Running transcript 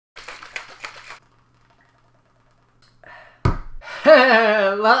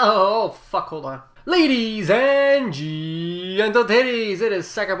Hello, oh fuck, hold on. Ladies and gentle titties, it is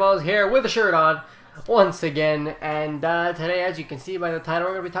Sackerballs here with a shirt on once again, and today, as you can see by the title,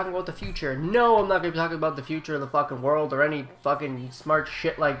 we're going to be talking about the future. No, I'm not going to be talking about the future of the fucking world or any fucking smart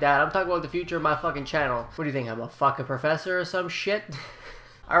shit like that. I'm talking about the future of my fucking channel. What do you think, I'm a fucking professor or some shit?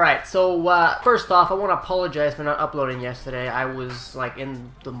 Alright, so first off, I want to apologize for not uploading yesterday. I was like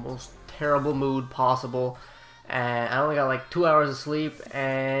in the most terrible mood possible, and I only got like 2 hours of sleep,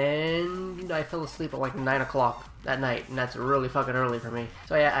 and I fell asleep at like 9 o'clock that night, and that's really fucking early for me.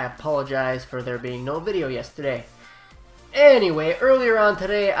 So yeah, I apologize for there being no video yesterday. Anyway, earlier on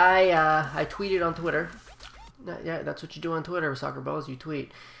today, I tweeted on Twitter. Yeah, that's what you do on Twitter, Soccerballs, you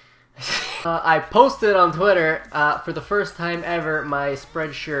tweet. I posted on Twitter, for the first time ever, my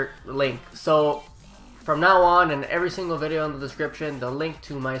Spreadshirt link. So, from now on, in every single video in the description, the link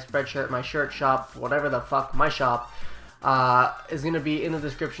to my Spreadshirt, my shirt shop, whatever the fuck, my shop, is going to be in the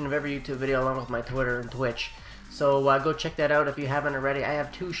description of every YouTube video along with my Twitter and Twitch. So go check that out if you haven't already. I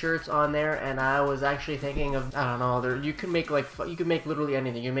have 2 shirts on there, and I was actually thinking of, I don't know, you can make like, you can make literally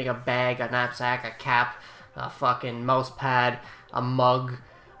anything. You can make a bag, a knapsack, a cap, a fucking mouse pad, a mug,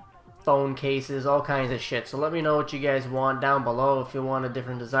 phone cases, all kinds of shit. So let me know what you guys want down below if you want a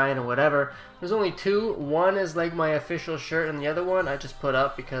different design or whatever. There's only 2. One is like my official shirt, and the other one I just put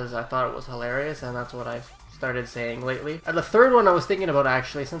up because I thought it was hilarious, and that's what I've started saying lately. And the third one I was thinking about,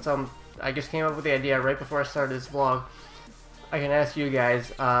 actually, since I just came up with the idea right before I started this vlog, I can ask you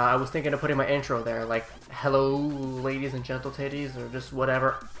guys. I was thinking of putting my intro there, like, hello ladies and gentle titties, or just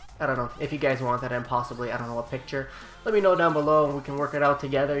whatever. I don't know, if you guys want that, and possibly, I don't know, a picture. Let me know down below and we can work it out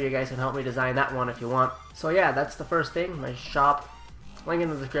together. You guys can help me design that one if you want. So yeah, that's the first thing, my shop. Link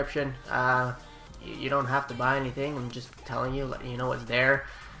in the description. You don't have to buy anything, I'm just telling you, letting you know it's there.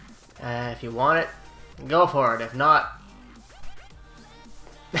 If you want it, go for it. If not...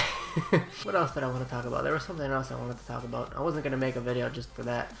 What else did I want to talk about? There was something else I wanted to talk about. I wasn't going to make a video just for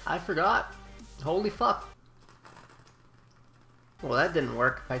that. I forgot. Holy fuck. Well, that didn't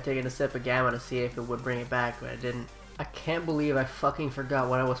work. I taken a sip of Gamma to see if it would bring it back, but it didn't. I can't believe I fucking forgot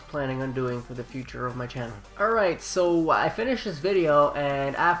what I was planning on doing for the future of my channel. Alright, so I finished this video,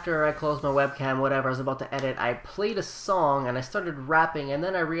 and after I closed my webcam, whatever, I was about to edit, I played a song, and I started rapping, and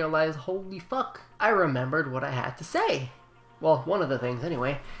then I realized, holy fuck, I remembered what I had to say. Well, one of the things,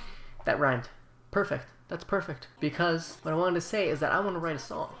 anyway. That rhymed. Perfect. That's perfect. Because what I wanted to say is that I want to write a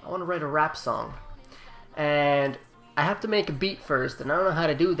song. I want to write a rap song. And I have to make a beat first, and I don't know how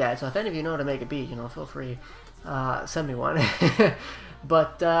to do that, so if any of you know how to make a beat, you know, feel free, send me one.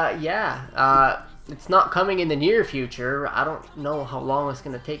 But, yeah, it's not coming in the near future. I don't know how long it's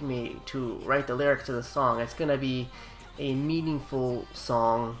going to take me to write the lyrics to the song. It's going to be a meaningful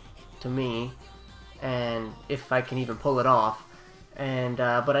song to me, and if I can even pull it off. And,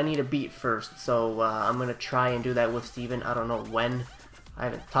 but I need a beat first, so, I'm going to try and do that with Steven. I don't know when. I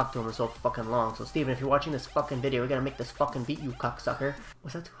haven't talked to him in so fucking long. So, Steven, if you're watching this fucking video, we gotta make this fucking beat, you cocksucker.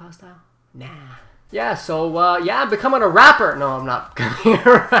 Was that too hostile? Nah. Yeah, so, yeah, I'm becoming a rapper. No, I'm not becoming a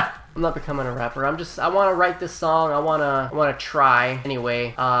rapper. I'm not becoming a rapper. I wanna write this song. I wanna try.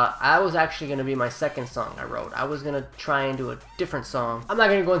 Anyway, I was actually gonna be my second song I wrote. I was gonna try and do a different song. I'm not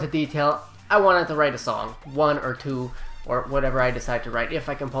gonna go into detail. I wanted to write a song. 1 or 2. Or whatever I decide to write, if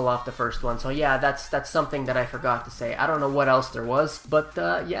I can pull off the first one. So yeah, that's something that I forgot to say. I don't know what else there was, but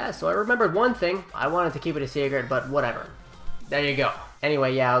yeah, so I remembered one thing. I wanted to keep it a secret, but whatever. There you go.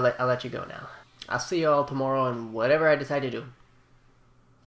 Anyway, yeah, I'll let you go now. I'll see you all tomorrow and whatever I decide to do.